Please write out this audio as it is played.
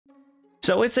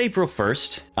So it's April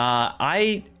 1st.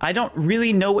 I don't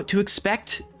really know what to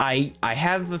expect. I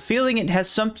have a feeling it has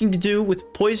something to do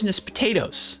with poisonous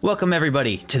potatoes. Welcome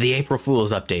everybody to the April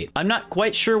Fool's update. I'm not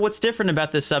quite sure what's different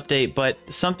about this update, but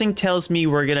something tells me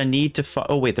we're gonna need to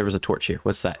oh wait, there was a torch here.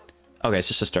 What's that? Okay, it's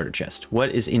just a starter chest. What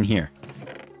is in here?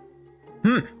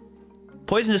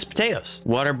 Poisonous potatoes.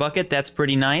 Water bucket, that's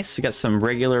pretty nice. We got some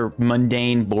regular,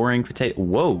 mundane, boring potato.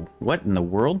 Whoa, what in the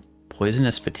world?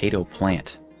 Poisonous potato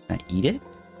plant. Can I eat it?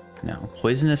 No.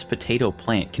 Poisonous potato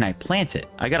plant. Can I plant it?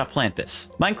 I gotta plant this.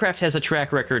 Minecraft has a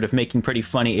track record of making pretty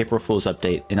funny April Fool's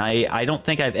update, and I don't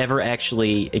think I've ever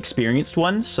actually experienced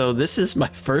one, so this is my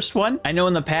first one. I know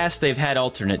in the past they've had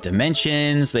alternate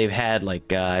dimensions, they've had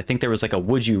like, I think there was like a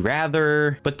would you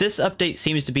rather, but this update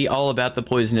seems to be all about the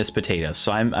poisonous potato,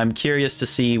 so I'm curious to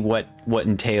see what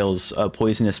entails a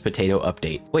poisonous potato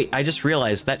update. Wait, I just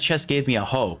realized that chest gave me a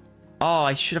hoe. Oh,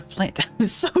 I should have planted. I'm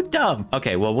so dumb.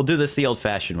 Okay, well, we'll do this the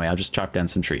old-fashioned way. I'll just chop down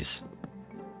some trees.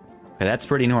 Okay, that's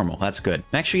pretty normal. That's good.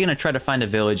 I'm actually going to try to find a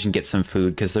village and get some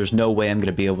food, because there's no way I'm going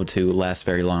to be able to last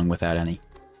very long without any.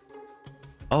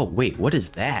 Oh, wait, what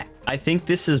is that? I think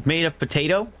this is made of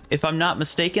potato, if I'm not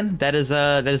mistaken. That is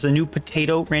a new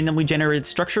potato randomly generated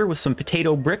structure with some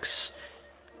potato bricks.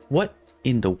 What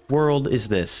in the world is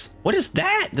this? What is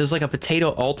that? There's like a potato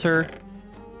altar.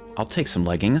 I'll take some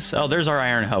leggings. Oh, there's our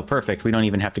iron hoe. Perfect. We don't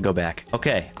even have to go back.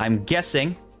 Okay, I'm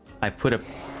guessing I put a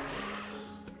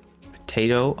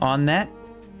potato on that.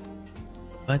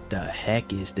 What the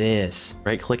heck is this?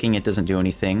 Right-clicking it doesn't do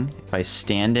anything. If I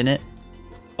stand in it...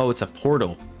 Oh, it's a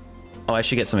portal. Oh, I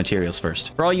should get some materials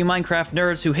first. For all you Minecraft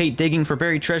nerds who hate digging for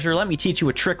buried treasure, let me teach you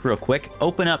a trick real quick.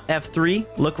 Open up F3,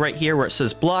 look right here where it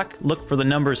says block, look for the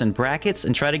numbers in brackets,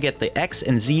 and try to get the X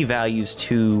and Z values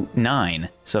to 9.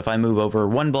 So if I move over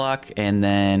one block and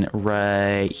then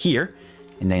right here,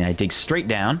 and then I dig straight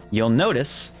down, you'll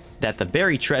notice that the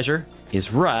buried treasure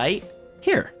is right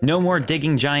here. No more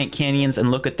digging giant canyons, and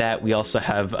look at that, we also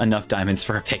have enough diamonds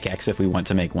for a pickaxe if we want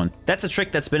to make one. That's a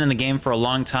trick that's been in the game for a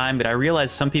long time, but I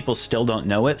realize some people still don't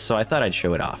know it, so I thought I'd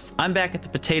show it off. I'm back at the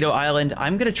potato island.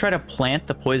 I'm gonna try to plant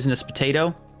the poisonous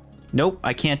potato. Nope,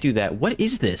 I can't do that. What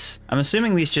is this? I'm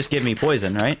assuming these just give me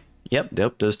poison, right?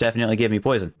 Yep, those definitely give me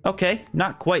poison. Okay,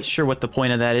 not quite sure what the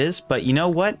point of that is, but you know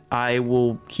what? I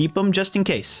will keep them just in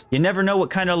case. You never know what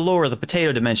kind of lore the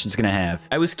potato dimension's gonna have.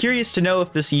 I was curious to know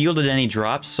if this yielded any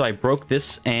drops, so I broke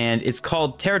this, and it's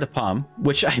called terre de pomme,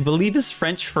 which I believe is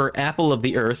French for apple of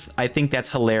the earth. I think that's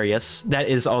hilarious. That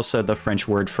is also the French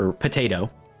word for potato.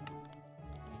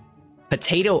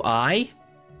 Potato eye?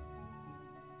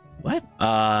 What?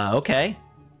 Okay.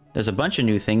 There's a bunch of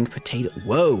new things. Potato...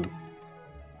 Whoa.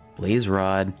 Blaze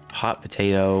rod, hot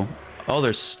potato. Oh,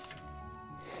 there's...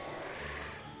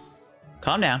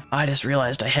 Calm down. I just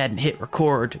realized I hadn't hit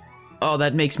record. Oh,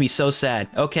 that makes me so sad.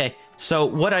 Okay, so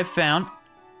what I found...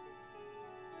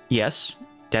 Yes,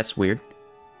 that's weird.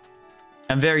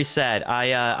 I'm very sad.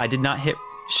 I did not hit...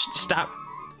 Stop.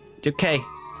 Okay.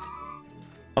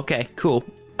 Okay, cool.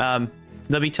 Let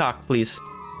me talk, please.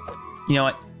 You know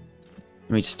what?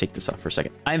 Let me just take this off for a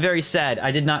second. I'm very sad.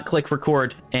 I did not click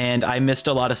record, and I missed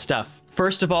a lot of stuff.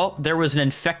 First of all, there was an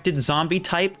infected zombie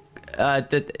type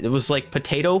that it was like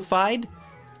potato-fied.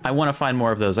 I want to find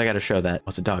more of those. I got to show that. Oh,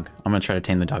 it's a dog. I'm going to try to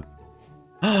tame the dog.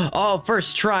 Oh,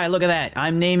 first try. Look at that.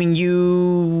 I'm naming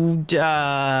you...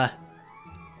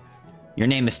 Your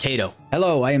name is Tato.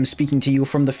 Hello, I am speaking to you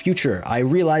from the future. I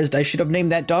realized I should have named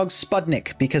that dog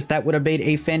Spudnik, because that would have made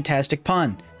a fantastic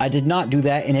pun. I did not do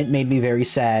that, and it made me very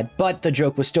sad, but the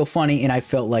joke was still funny, and I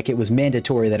felt like it was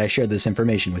mandatory that I share this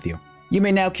information with you. You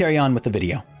may now carry on with the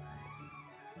video.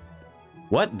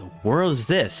 What in the world is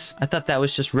this? I thought that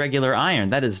was just regular iron.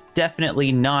 That is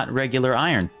definitely not regular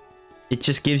iron. It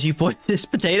just gives you poisonous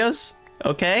potatoes?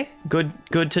 Okay, good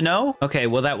to know. Okay,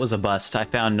 well that was a bust. I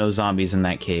found no zombies in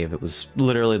that cave. It was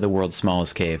literally the world's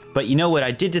smallest cave. But you know what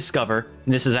I did discover?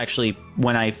 And this is actually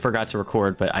when I forgot to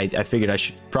record, but I figured I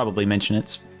should probably mention it.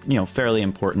 It's, you know, fairly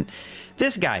important.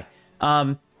 This guy.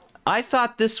 I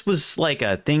thought this was like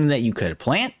a thing that you could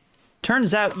plant.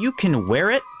 Turns out you can wear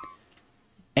it.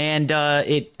 And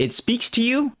it speaks to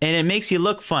you, and it makes you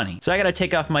look funny. So I gotta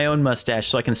take off my own mustache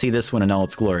so I can see this one in all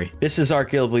its glory. This is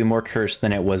arguably more cursed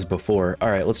than it was before. All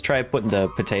right, let's try putting the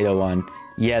potato on.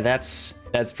 Yeah, that's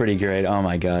pretty great. Oh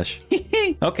my gosh.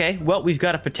 Okay, well, we've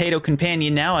got a potato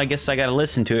companion now. I guess I gotta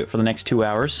listen to it for the next 2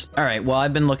 hours. All right, well,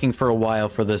 I've been looking for a while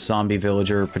for this zombie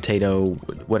villager potato,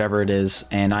 whatever it is,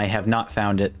 and I have not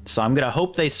found it. So I'm gonna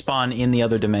hope they spawn in the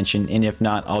other dimension, and if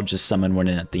not, I'll just summon one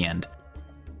in at the end.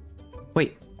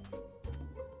 Wait.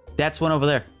 That's one over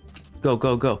there. Go,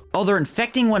 go, go. Oh, they're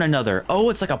infecting one another.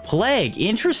 Oh, it's like a plague.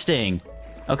 Interesting.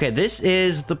 Okay, this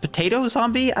is the potato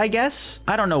zombie, I guess?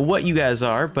 I don't know what you guys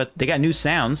are, but they got new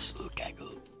sounds.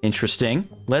 Interesting.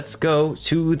 Let's go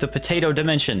to the potato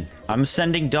dimension. I'm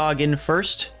sending dog in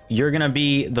first. You're gonna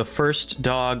be the first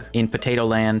dog in Potato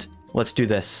Land. Let's do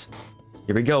this.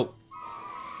 Here we go.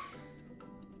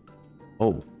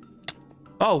 Oh.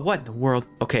 Oh, what in the world?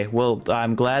 Okay, well,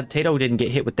 I'm glad Tato didn't get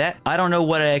hit with that. I don't know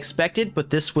what I expected, but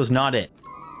this was not it.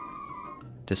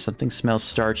 Does something smell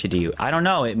starchy to you? I don't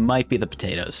know. It might be the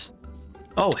potatoes.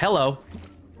 Oh, hello.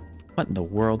 What in the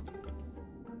world?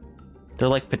 They're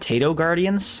like potato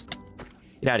guardians?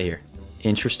 Get out of here.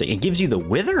 Interesting. It gives you the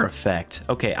wither effect.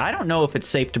 Okay, I don't know if it's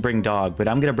safe to bring dog, but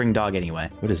I'm gonna bring dog anyway.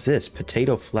 What is this?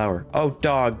 Potato flower. Oh,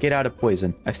 dog, get out of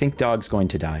poison. I think dog's going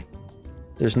to die.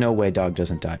 There's no way dog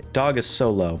doesn't die. Dog is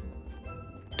so low.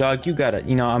 Dog, you gotta...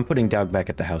 You know, I'm putting dog back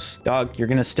at the house. Dog, you're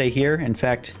gonna stay here. In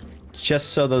fact, just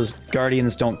so those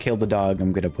guardians don't kill the dog,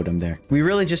 I'm gonna put him there. We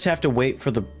really just have to wait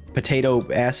for the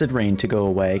potato acid rain to go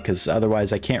away, because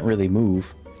otherwise I can't really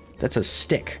move. That's a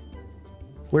stick.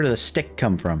 Where did the stick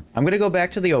come from? I'm gonna go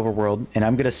back to the overworld, and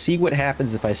I'm gonna see what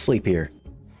happens if I sleep here.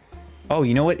 Oh,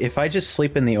 you know what? If I just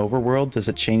sleep in the overworld, does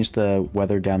it change the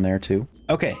weather down there too?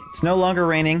 Okay, it's no longer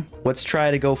raining. Let's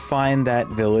try to go find that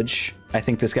village. I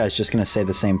think this guy's just gonna say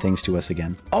the same things to us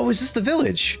again. Oh, is this the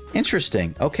village?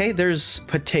 Interesting. Okay, there's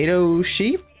potato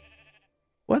sheep.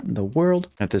 What in the world?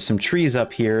 There's some trees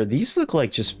up here. These look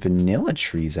like just vanilla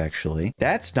trees, actually.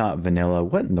 That's not vanilla.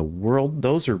 What in the world?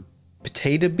 Those are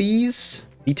potato bees?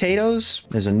 Potatoes?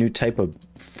 There's a new type of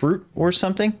fruit or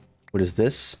something. What is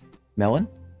this? Melon?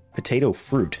 Potato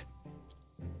fruit.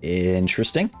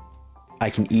 Interesting. I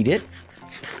can eat it.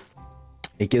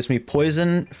 It gives me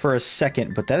poison for a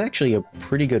second, but that's actually a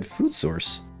pretty good food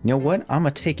source. You know what? I'm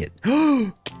gonna take it.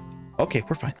 Okay,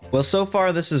 we're fine. Well, so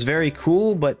far this is very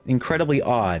cool, but incredibly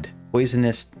odd.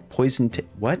 Poison,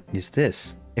 what is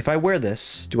this? If I wear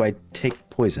this, do I take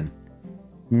poison?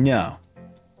 No.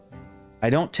 I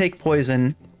don't take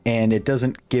poison, and it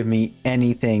doesn't give me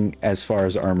anything as far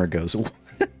as armor goes.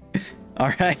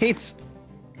 All right.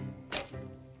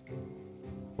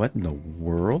 What in the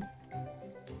world?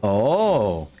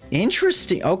 Oh,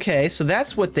 interesting. Okay, so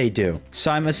that's what they do.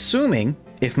 So I'm assuming,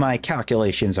 if my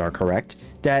calculations are correct,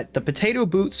 that the potato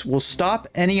boots will stop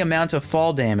any amount of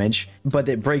fall damage, but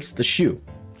it breaks the shoe.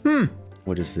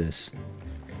 What is this?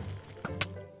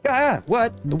 Ah,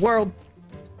 what in the world?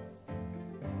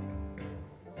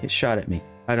 It shot at me.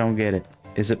 I don't get it.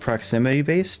 Is it proximity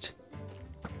based?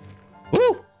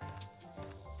 Woo!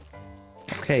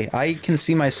 Okay, I can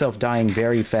see myself dying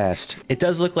very fast. It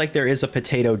does look like there is a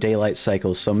potato daylight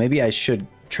cycle, so maybe I should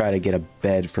try to get a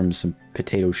bed from some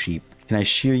potato sheep. Can I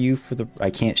shear you for the... I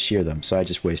can't shear them, so I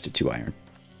just wasted 2 iron.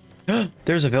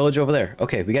 There's a village over there.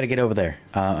 Okay, we gotta get over there.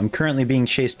 I'm currently being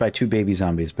chased by 2 baby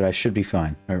zombies, but I should be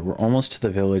fine. All right, we're almost to the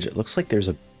village. It looks like there's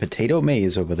a potato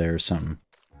maze over there or something.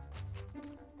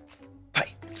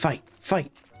 Fight, fight,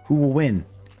 fight. Who will win?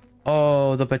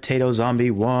 Oh, the potato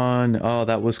zombie won. Oh,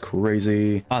 that was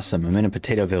crazy. Awesome, I'm in a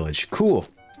potato village. Cool.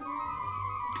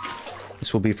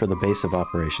 This will be for the base of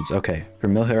operations. Okay,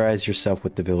 familiarize yourself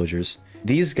with the villagers.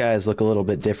 These guys look a little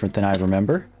bit different than I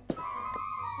remember.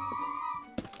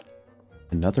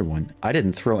 Another one. I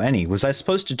didn't throw any. Was I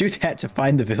supposed to do that to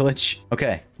find the village?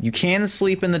 Okay, you can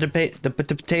sleep in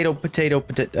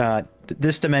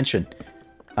this dimension.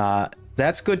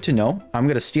 That's good to know. I'm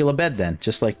gonna steal a bed then,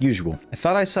 just like usual. I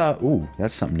thought I saw... Ooh,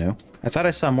 that's something new. I thought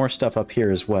I saw more stuff up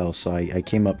here as well, so I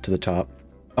came up to the top.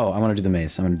 Oh, I want to do the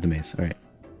maze. I want to do the maze. All right.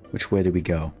 Which way did we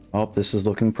go? Oh, this is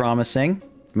looking promising.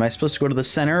 Am I supposed to go to the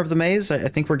center of the maze? I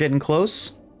think we're getting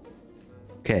close.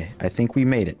 Okay, I think we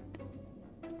made it.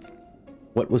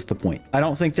 What was the point? I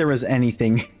don't think there was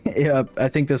anything. I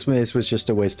think this maze was just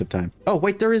a waste of time. Oh,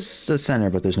 wait, there is the center,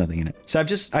 but there's nothing in it. So I've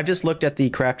just looked at the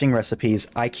crafting recipes.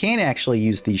 I can actually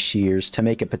use these shears to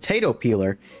make a potato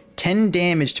peeler. 10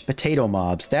 damaged potato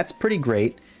mobs. That's pretty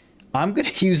great. I'm gonna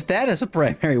use that as a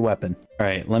primary weapon. All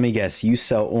right, let me guess. You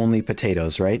sell only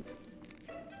potatoes, right?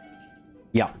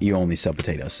 Yeah, you only sell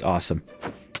potatoes. Awesome.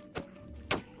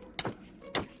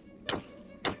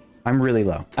 I'm really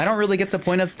low. I don't really get the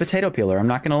point of potato peeler. I'm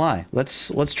not gonna lie.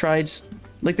 Let's try just...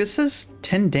 Like, this says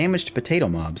 10 damaged potato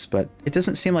mobs, but it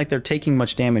doesn't seem like they're taking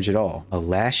much damage at all. A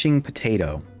lashing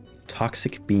potato.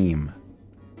 Toxic beam.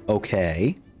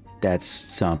 Okay. That's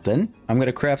something. I'm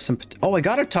gonna craft some... Oh, I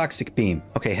got a toxic beam.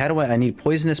 Okay, how do I need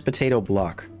poisonous potato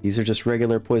block. These are just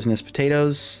regular poisonous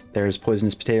potatoes. There's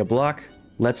poisonous potato block.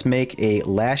 Let's make a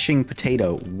lashing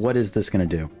potato. What is this gonna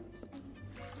do?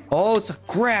 Oh, it's a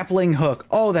grappling hook.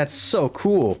 Oh, that's so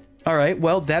cool. All right,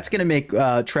 well, that's going to make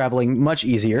traveling much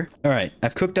easier. All right,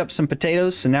 I've cooked up some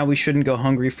potatoes, so now we shouldn't go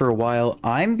hungry for a while.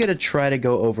 I'm going to try to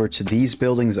go over to these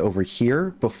buildings over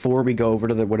here before we go over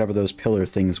to the whatever those pillar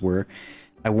things were.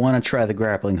 I want to try the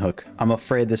grappling hook. I'm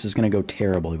afraid this is going to go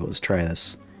terribly, but let's try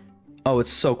this. Oh,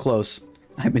 it's so close.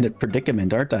 I'm in a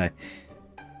predicament, aren't I?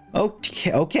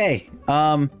 Okay.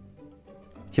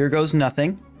 Here goes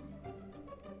nothing.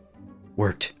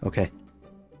 Worked. Okay.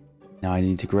 Now I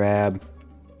need to grab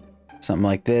something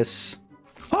like this.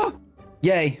 Oh!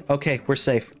 Yay! Okay, we're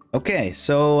safe. Okay,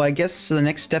 so I guess the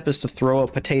next step is to throw a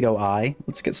potato eye.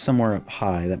 Let's get somewhere up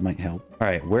high. That might help.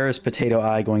 Alright, where is potato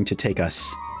eye going to take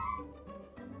us?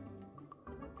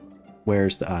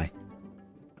 Where's the eye?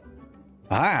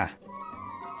 Ah!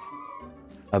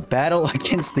 A battle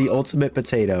against the ultimate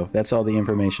potato. That's all the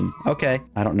information. Okay.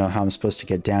 I don't know how I'm supposed to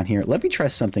get down here. Let me try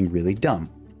something really dumb.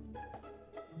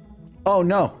 Oh,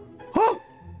 no. Oh!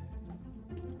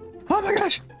 Oh my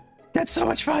gosh! That's so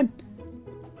much fun!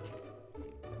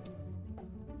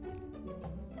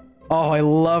 Oh, I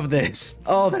love this.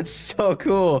 Oh, that's so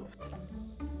cool.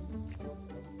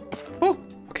 Oh,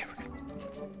 okay, we're good.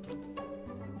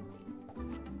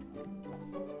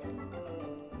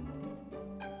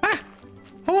 Ah!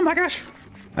 Oh my gosh!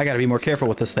 I gotta be more careful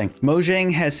with this thing.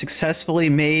 Mojang has successfully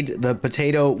made the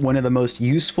potato one of the most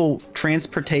useful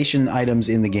transportation items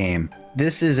in the game.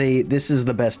 This is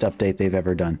the best update they've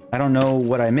ever done. I don't know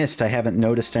what I missed. I haven't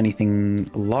noticed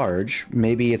anything large.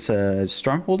 Maybe it's a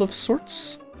stronghold of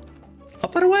sorts?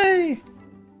 Up and away!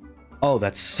 Oh,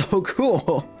 that's so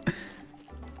cool.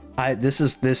 This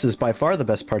is by far the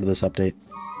best part of this update.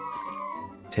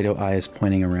 Potato eye is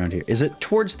pointing around here. Is it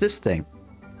towards this thing?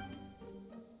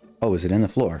 Oh, is it in the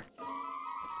floor?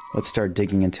 Let's start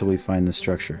digging until we find the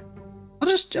structure.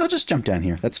 I'll just jump down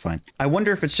here. That's fine. I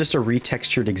wonder if it's just a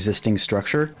retextured existing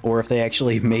structure or if they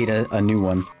actually made a new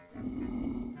one.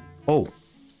 Oh,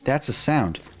 that's a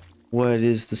sound. What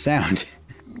is the sound?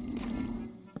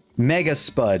 Mega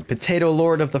Spud, Potato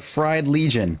Lord of the Fried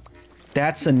Legion.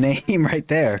 That's a name right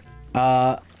there.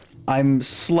 I'm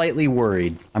slightly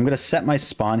worried. I'm gonna set my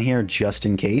spawn here just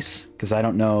in case, because I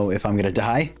don't know if I'm gonna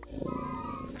die.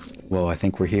 Whoa, I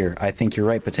think we're here. I think you're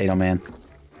right, Potato Man.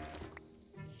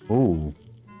 Ooh.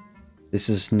 This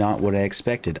is not what I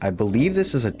expected. I believe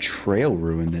this is a trail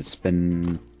ruin that's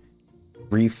been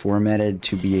reformatted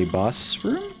to be a boss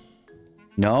room?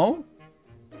 No?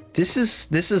 This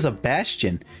is a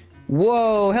bastion.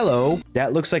 Whoa, hello.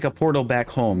 That looks like a portal back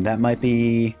home. That might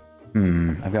be...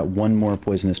 I've got one more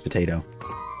poisonous potato.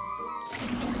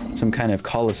 Some kind of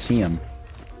coliseum.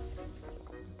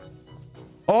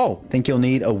 Oh, think you'll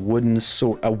need a wooden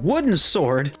sword. A wooden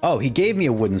sword? Oh, he gave me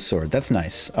a wooden sword. That's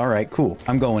nice. All right, cool.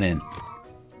 I'm going in.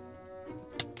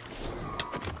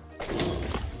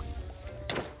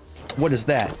 What is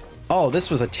that? Oh, this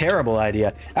was a terrible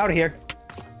idea. Out of here.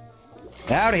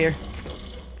 Out of here.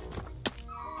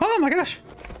 Oh my gosh.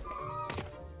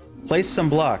 Place some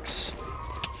blocks.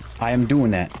 I am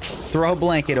doing that. Throw a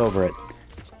blanket over it.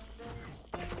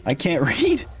 I can't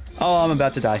read. Oh, I'm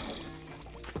about to die.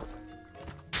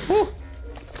 Woo.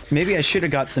 Maybe I should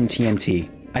have got some TNT.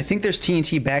 I think there's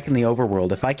TNT back in the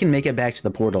overworld. If I can make it back to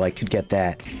the portal, I could get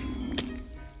that.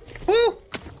 Woo!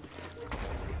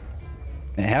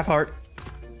 A half heart.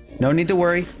 No need to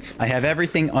worry. I have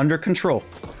everything under control.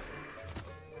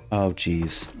 Oh,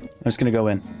 jeez. I'm just gonna go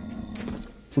in.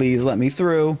 Please let me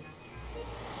through.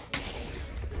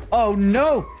 Oh,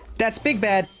 no! That's big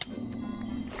bad.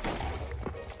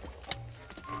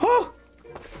 Oh!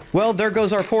 Well, there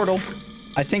goes our portal.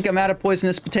 I think I'm out of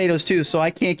poisonous potatoes too, so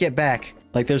I can't get back.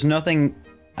 Like, there's nothing...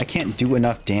 I can't do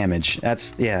enough damage.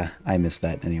 That's... yeah, I missed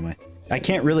that anyway. I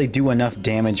can't really do enough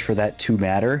damage for that to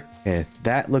matter. Okay,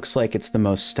 that looks like it's the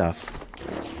most stuff.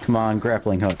 Come on,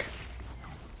 grappling hook.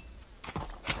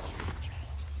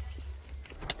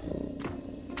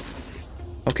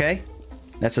 Okay.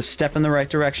 That's a step in the right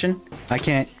direction. I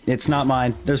can't... it's not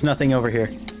mine. There's nothing over here.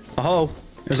 A hoe.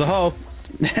 There's a hoe.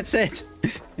 That's it.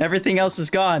 Everything else is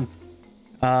gone.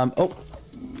 Oh.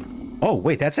 Oh,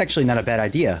 wait, that's actually not a bad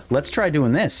idea. Let's try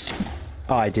doing this.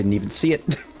 Oh, I didn't even see it.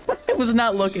 I was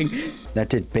not looking. That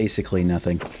did basically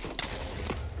nothing.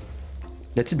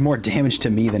 That did more damage to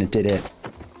me than it did it.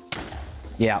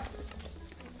 Yeah.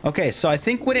 Okay, so I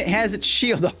think when it has its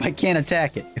shield up, I can't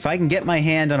attack it. If I can get my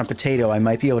hand on a potato, I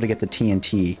might be able to get the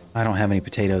TNT. I don't have any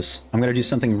potatoes. I'm gonna do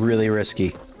something really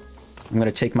risky. I'm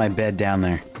gonna take my bed down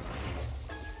there.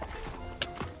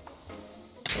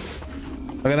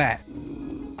 Look at that.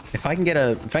 If I can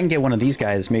get one of these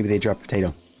guys, maybe they drop a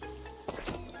potato.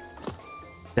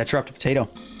 That dropped a potato.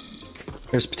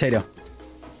 There's a potato.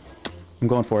 I'm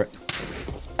going for it.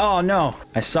 Oh no,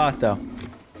 I saw it though.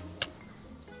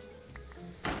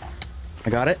 I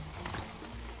got it.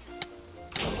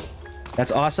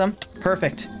 That's awesome.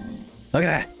 Perfect. Look at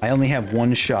that. I only have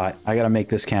one shot. I gotta make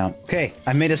this count. Okay,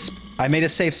 I made a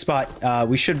safe spot.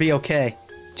 We should be okay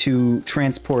to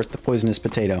transport the poisonous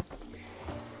potato.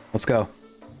 Let's go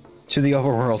to the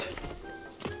overworld.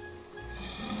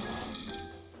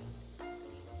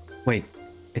 Wait,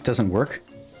 it doesn't work?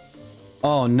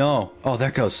 Oh no. Oh, there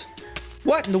it goes.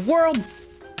 What in the world?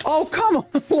 Oh, come on.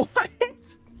 What?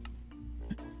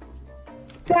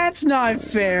 That's not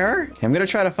fair. Okay, I'm gonna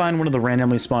try to find one of the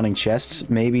randomly spawning chests.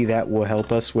 Maybe that will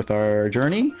help us with our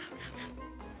journey.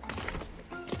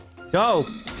 Go.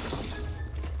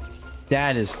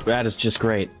 That is just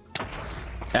great.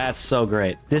 That's so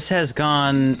great. This has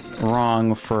gone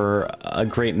wrong for a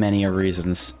great many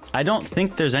reasons. I don't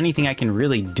think there's anything I can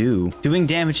really do. Doing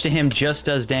damage to him just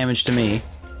does damage to me.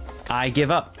 I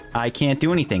give up. I can't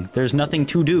do anything. There's nothing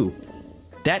to do.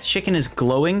 That chicken is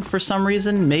glowing for some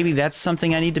reason. Maybe that's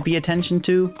something I need to pay attention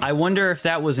to. I wonder if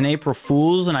that was an April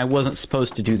Fool's and I wasn't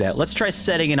supposed to do that. Let's try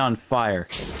setting it on fire.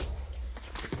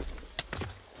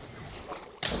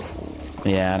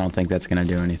 Yeah, I don't think that's gonna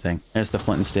do anything. There's the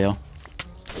flint and steel.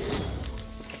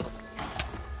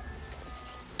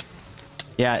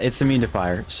 Yeah, it's immune to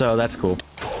fire, so that's cool.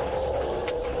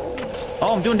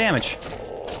 Oh, I'm doing damage.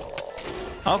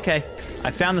 Okay, I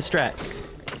found the strat.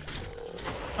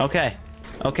 Okay,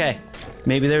 okay.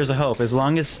 Maybe there's a hope. As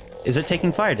long as... Is it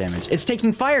taking fire damage? It's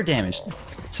taking fire damage!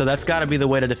 So that's gotta be the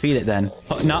way to defeat it then.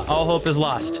 Not all hope is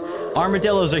lost.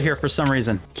 Armadillos are here for some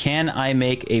reason. Can I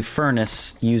make a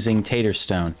furnace using tater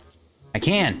stone? I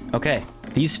can. Okay.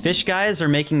 These fish guys are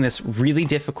making this really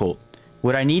difficult.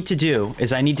 What I need to do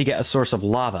is I need to get a source of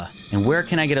lava. And where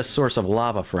can I get a source of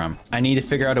lava from? I need to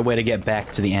figure out a way to get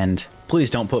back to the end. Please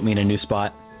don't put me in a new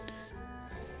spot.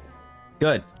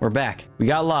 Good. We're back. We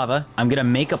got lava. I'm gonna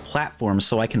make a platform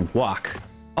so I can walk.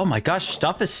 Oh my gosh,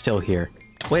 stuff is still here.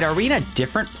 Wait, are we in a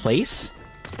different place?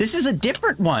 This is a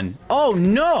different one. Oh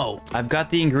no! I've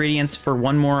got the ingredients for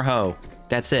one more hoe.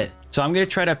 That's it. So I'm gonna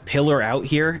try to pillar out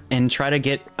here and try to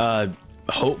get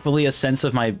hopefully a sense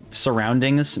of my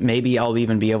surroundings. Maybe I'll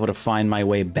even be able to find my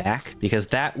way back, because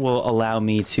that will allow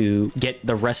me to get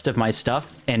the rest of my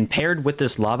stuff. And paired with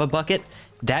this lava bucket,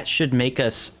 that should make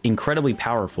us incredibly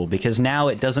powerful, because now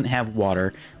it doesn't have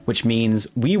water, which means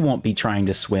we won't be trying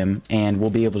to swim and we'll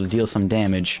be able to deal some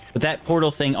damage. But that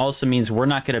portal thing also means we're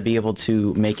not going to be able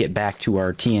to make it back to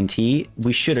our TNT.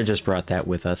 We should have just brought that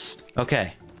with us.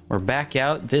 Okay, we're back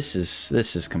out. This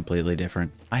is completely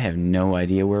different. I have no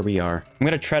idea where we are. I'm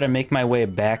going to try to make my way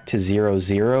back to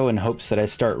 0-0 in hopes that I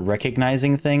start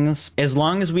recognizing things. As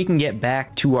long as we can get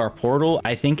back to our portal,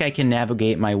 I think I can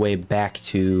navigate my way back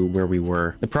to where we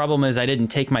were. The problem is I didn't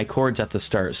take my chords at the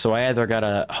start, so I either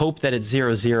gotta hope that it's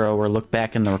 0-0 or look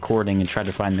back in the recording and try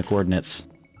to find the coordinates.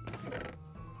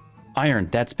 Iron,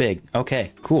 that's big.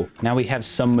 Okay, cool. Now we have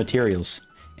some materials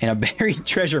and a buried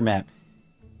treasure map.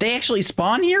 They actually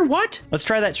spawn here? What? Let's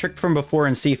try that trick from before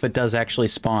and see if it does actually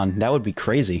spawn. That would be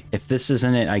crazy. If this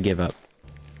isn't it, I give up.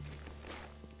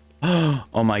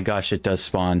 Oh my gosh, it does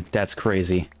spawn. That's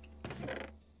crazy.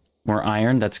 More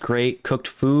iron, that's great. Cooked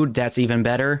food, that's even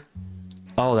better.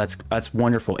 Oh, that's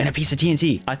wonderful. And a piece of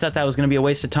TNT. I thought that was going to be a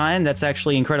waste of time. That's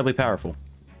actually incredibly powerful.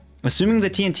 Assuming the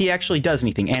TNT actually does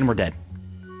anything, and we're dead.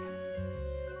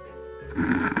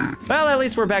 Well, at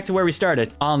least we're back to where we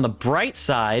started. On the bright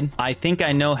side, I think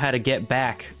I know how to get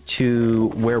back to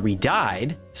where we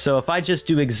died. So if I just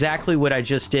do exactly what I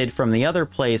just did from the other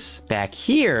place back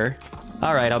here...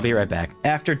 All right, I'll be right back.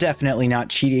 After definitely not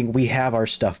cheating, we have our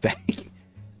stuff back.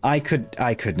 I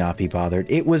could not be bothered.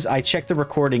 It was, I checked the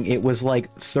recording, it was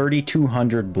like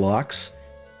 3,200 blocks.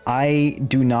 I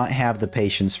do not have the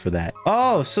patience for that.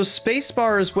 Oh, so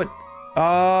spacebar is what...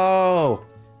 Oh...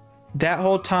 That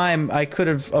whole time, I could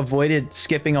have avoided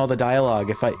skipping all the dialogue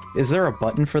if I... Is there a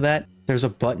button for that? There's a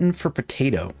button for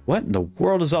potato. What in the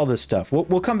world is all this stuff?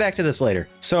 We'll come back to this later.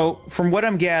 So, from what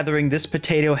I'm gathering, this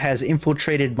potato has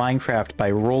infiltrated Minecraft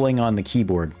by rolling on the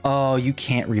keyboard. Oh, you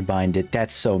can't rebind it.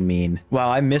 That's so mean. Wow,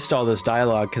 I missed all this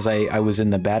dialogue because I was in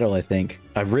the battle, I think.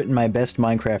 I've written my best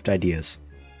Minecraft ideas.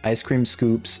 Ice cream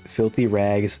scoops, filthy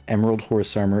rags, emerald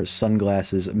horse armor,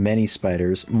 sunglasses, many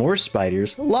spiders, more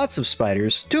spiders, lots of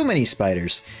spiders, too many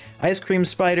spiders. Ice cream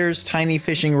spiders, tiny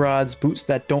fishing rods, boots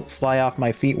that don't fly off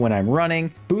my feet when I'm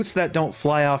running, boots that don't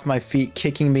fly off my feet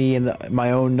kicking me in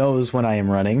my own nose when I am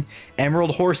running,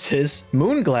 emerald horses,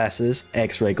 moon glasses,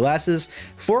 x-ray glasses,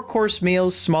 4-course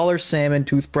meals, smaller salmon,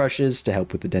 toothbrushes to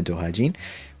help with the dental hygiene,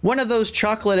 one of those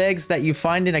chocolate eggs that you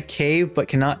find in a cave but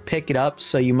cannot pick it up,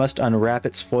 so you must unwrap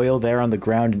its foil there on the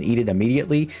ground and eat it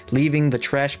immediately, leaving the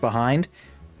trash behind.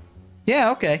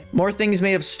 Yeah, okay. More things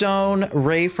made of stone,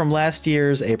 Ray from last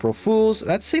year's April Fools.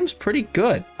 That seems pretty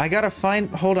good. I gotta find,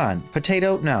 hold on,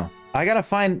 potato? No. I gotta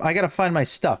find my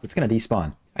stuff. It's gonna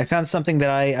despawn. I found something that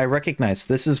I recognize.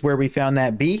 This is where we found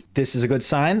that bee. This is a good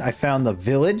sign. I found the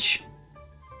village.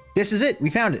 This is it. We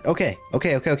found it. Okay.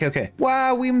 Okay.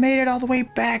 Wow, we made it all the way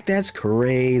back. That's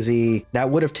crazy. That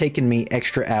would have taken me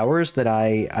extra hours that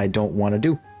I don't want to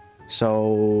do.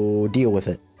 So deal with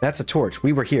it. That's a torch.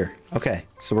 We were here. Okay,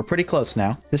 so we're pretty close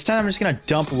now. This time I'm just gonna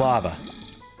dump lava.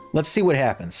 Let's see what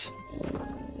happens.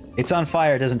 It's on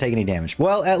fire. It doesn't take any damage.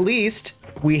 Well, at least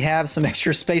we have some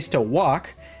extra space to walk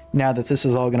now that this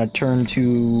is all gonna turn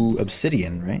to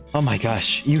obsidian, right? Oh my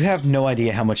gosh. You have no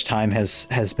idea how much time has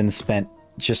been spent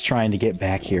just trying to get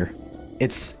back here.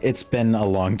 It's been a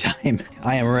long time.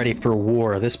 I am ready for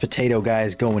war. This potato guy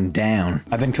is going down.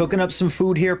 I've been cooking up some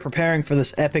food here, preparing for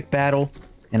this epic battle,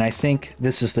 and I think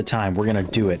this is the time. We're gonna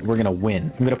do it. We're gonna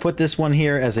win. I'm gonna put this one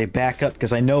here as a backup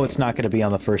because I know it's not gonna be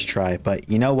on the first try, but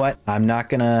you know what? I'm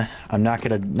gonna not try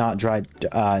to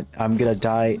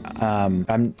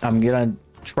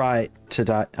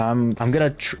die. I'm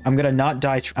gonna not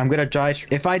die. I'm gonna die.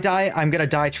 If I die, I'm gonna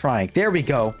die trying. There we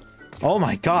go. Oh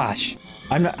my gosh.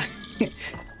 I'm not...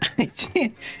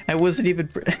 I wasn't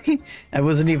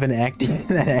even acting.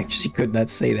 I actually could not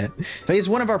say that. Phase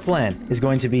 1 of our plan is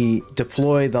going to be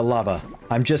deploy the lava.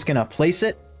 I'm just gonna place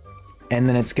it, and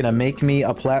then it's gonna make me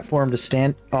a platform to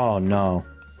stand... Oh no.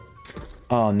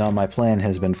 Oh no, my plan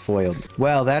has been foiled.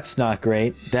 Well, that's not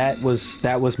great. That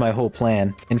was my whole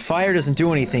plan. And fire doesn't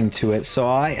do anything to it, so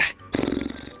I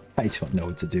don't know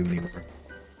what to do anymore.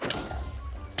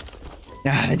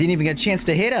 I didn't even get a chance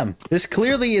to hit him. This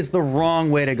clearly is the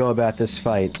wrong way to go about this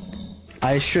fight.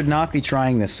 I should not be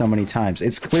trying this so many times.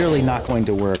 It's clearly not going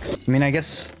to work. I mean, I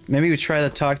guess maybe we try to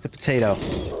talk the potato.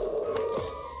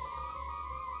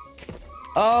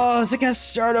 Oh, is it gonna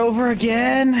start over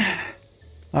again?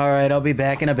 All right, I'll be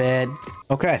back in a bed.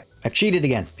 Okay, I've cheated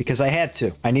again because I had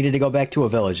to. I needed to go back to a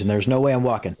village and there's no way I'm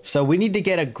walking. So we need to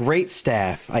get a great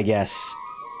staff, I guess.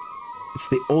 It's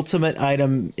the ultimate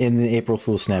item in the April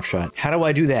Fool's snapshot. How do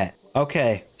I do that?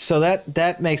 Okay, so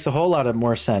that makes a whole lot of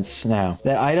more sense now.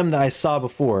 That item that I saw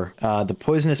before, the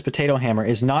poisonous potato hammer,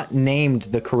 is not named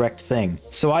the correct thing.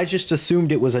 So I just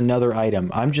assumed it was another item.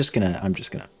 I'm just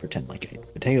gonna pretend like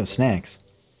it. Potato snacks.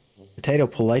 Potato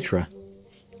polytra.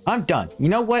 I'm done. You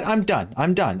know what? I'm done.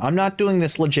 I'm not doing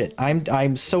this legit.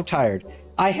 I'm so tired.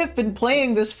 I have been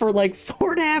playing this for like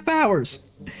 4.5 hours.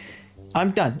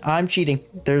 I'm done. I'm cheating.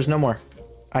 There's no more.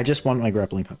 I just want my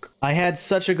grappling hook. I had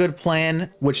such a good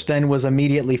plan, which then was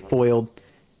immediately foiled.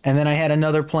 And then I had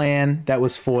another plan that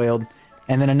was foiled.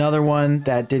 And then another one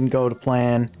that didn't go to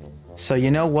plan. So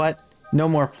you know what? No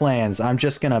more plans. I'm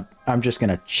just gonna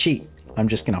cheat. I'm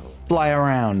just gonna fly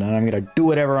around and I'm gonna do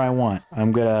whatever I want.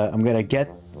 I'm gonna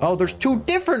get... Oh, there's 2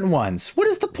 different ones. What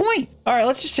is the point? All right,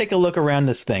 let's just take a look around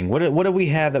this thing. What do we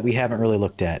have that we haven't really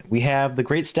looked at? We have the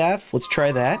great staff. Let's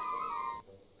try that.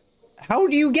 How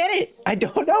do you get it? I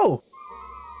don't know.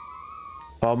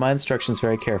 Follow my instructions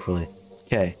very carefully.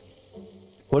 Okay.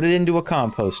 Put it into a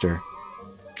composter.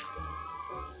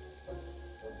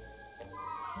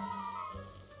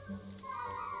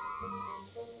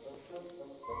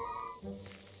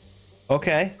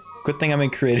 Okay. Good thing I'm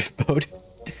in creative mode.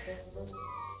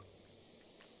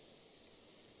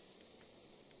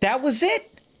 That was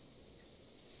it.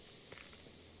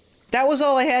 That was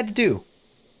all I had to do.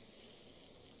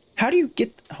 How do you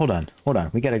get... Hold on.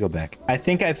 We gotta go back. I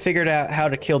think I figured out how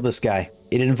to kill this guy.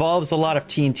 It involves a lot of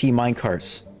TNT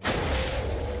minecarts.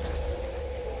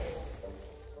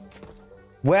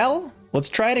 Well, let's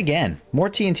try it again. More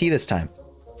TNT this time.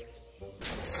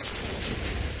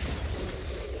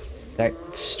 That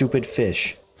stupid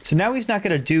fish. So now he's not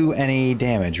gonna do any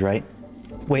damage, right?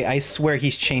 Wait, I swear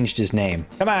he's changed his name.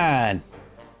 Come on!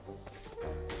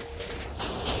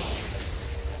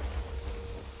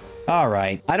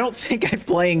 Alright. I don't think I'm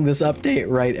playing this update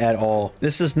right at all.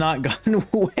 This has not gone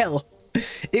well.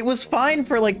 It was fine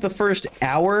for like the first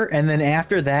hour, and then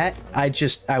after that,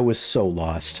 I was so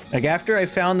lost. Like after I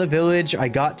found the village, I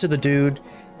got to the dude,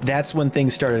 that's when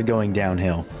things started going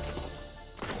downhill.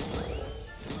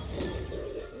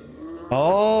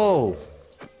 Oh!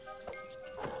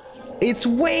 It's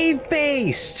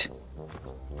wave-based!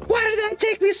 Why did that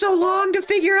take me so long to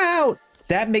figure out?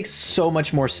 That makes so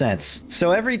much more sense.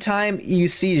 So every time you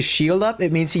see his shield up,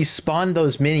 it means he spawned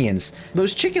those minions.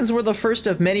 Those chickens were the first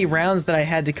of many rounds that I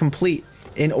had to complete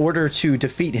in order to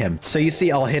defeat him. So you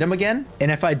see, I'll hit him again,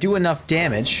 and if I do enough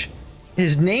damage,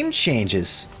 his name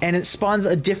changes, and it spawns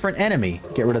a different enemy.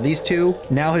 Get rid of these two.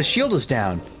 Now his shield is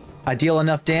down. I deal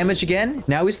enough damage again.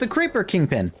 Now he's the Creeper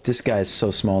Kingpin. This guy's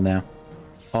so small now.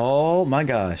 Oh my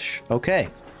gosh. Okay.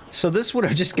 So this would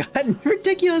have just gotten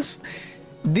ridiculous.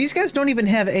 These guys don't even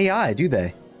have AI, do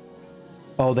they?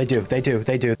 Oh, they do. They do.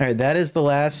 They do. All right, that is the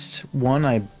last one,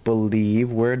 I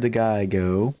believe. Where'd the guy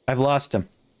go? I've lost him.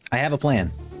 I have a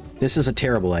plan. This is a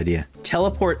terrible idea.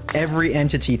 Teleport every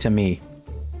entity to me.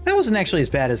 That wasn't actually as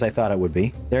bad as I thought it would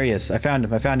be. There he is. I found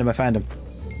him. I found him. I found him.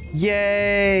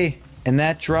 Yay! And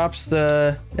that drops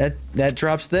the... That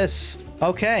drops this.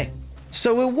 Okay.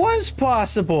 So it was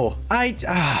possible.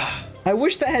 I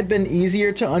wish that had been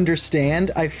easier to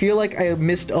understand. I feel like I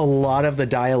missed a lot of the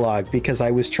dialogue because I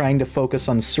was trying to focus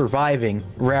on surviving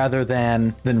rather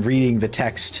than reading the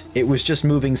text. It was just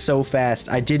moving so fast.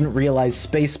 I didn't realize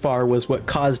spacebar was what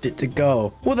caused it to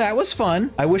go. Well, that was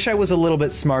fun. I wish I was a little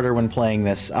bit smarter when playing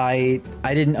this. I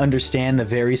didn't understand the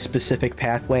very specific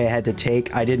pathway I had to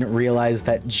take. I didn't realize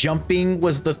that jumping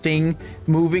was the thing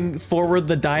moving forward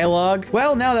the dialogue.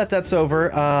 Well, now that that's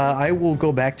over, I will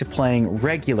go back to playing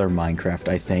regular Minecraft,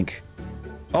 I think.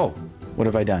 Oh, what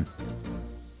have I done?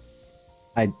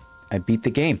 I beat the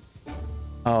game.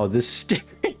 Oh, this is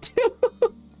different too.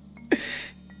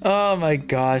 Oh my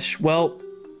gosh. Well,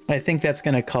 I think that's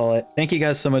gonna call it. Thank you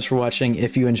guys so much for watching.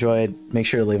 If you enjoyed, make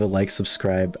sure to leave a like,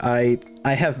 subscribe. I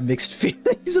have mixed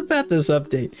feelings about this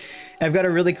update. I've got a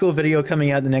really cool video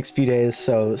coming out in the next few days,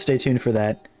 so stay tuned for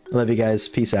that. I love you guys.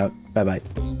 Peace out. Bye-bye.